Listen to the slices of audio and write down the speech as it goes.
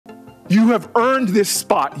You have earned this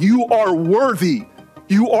spot. You are worthy.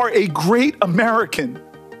 You are a great American.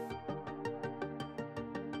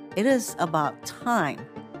 It is about time.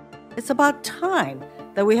 It's about time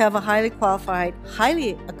that we have a highly qualified,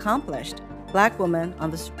 highly accomplished Black woman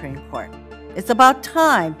on the Supreme Court. It's about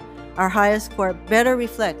time our highest court better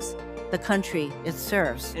reflects the country it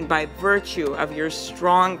serves. And by virtue of your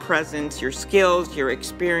strong presence, your skills, your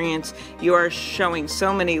experience, you are showing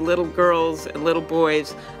so many little girls and little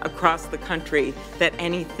boys across the country that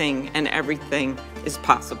anything and everything is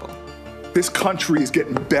possible. This country is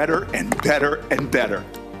getting better and better and better.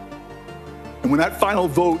 And when that final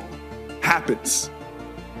vote happens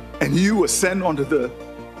and you ascend onto the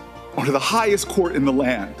highest court in the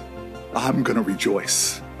land, I'm gonna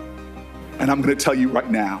rejoice. And I'm gonna tell you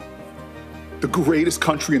right now, the greatest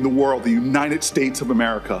country in the world, the United States of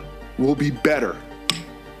America, will be better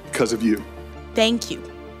because of you. Thank you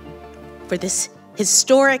for this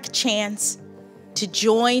historic chance to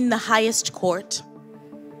join the highest court,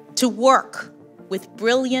 to work with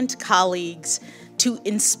brilliant colleagues, to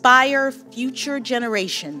inspire future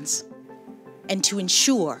generations, and to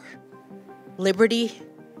ensure liberty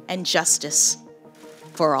and justice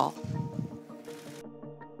for all.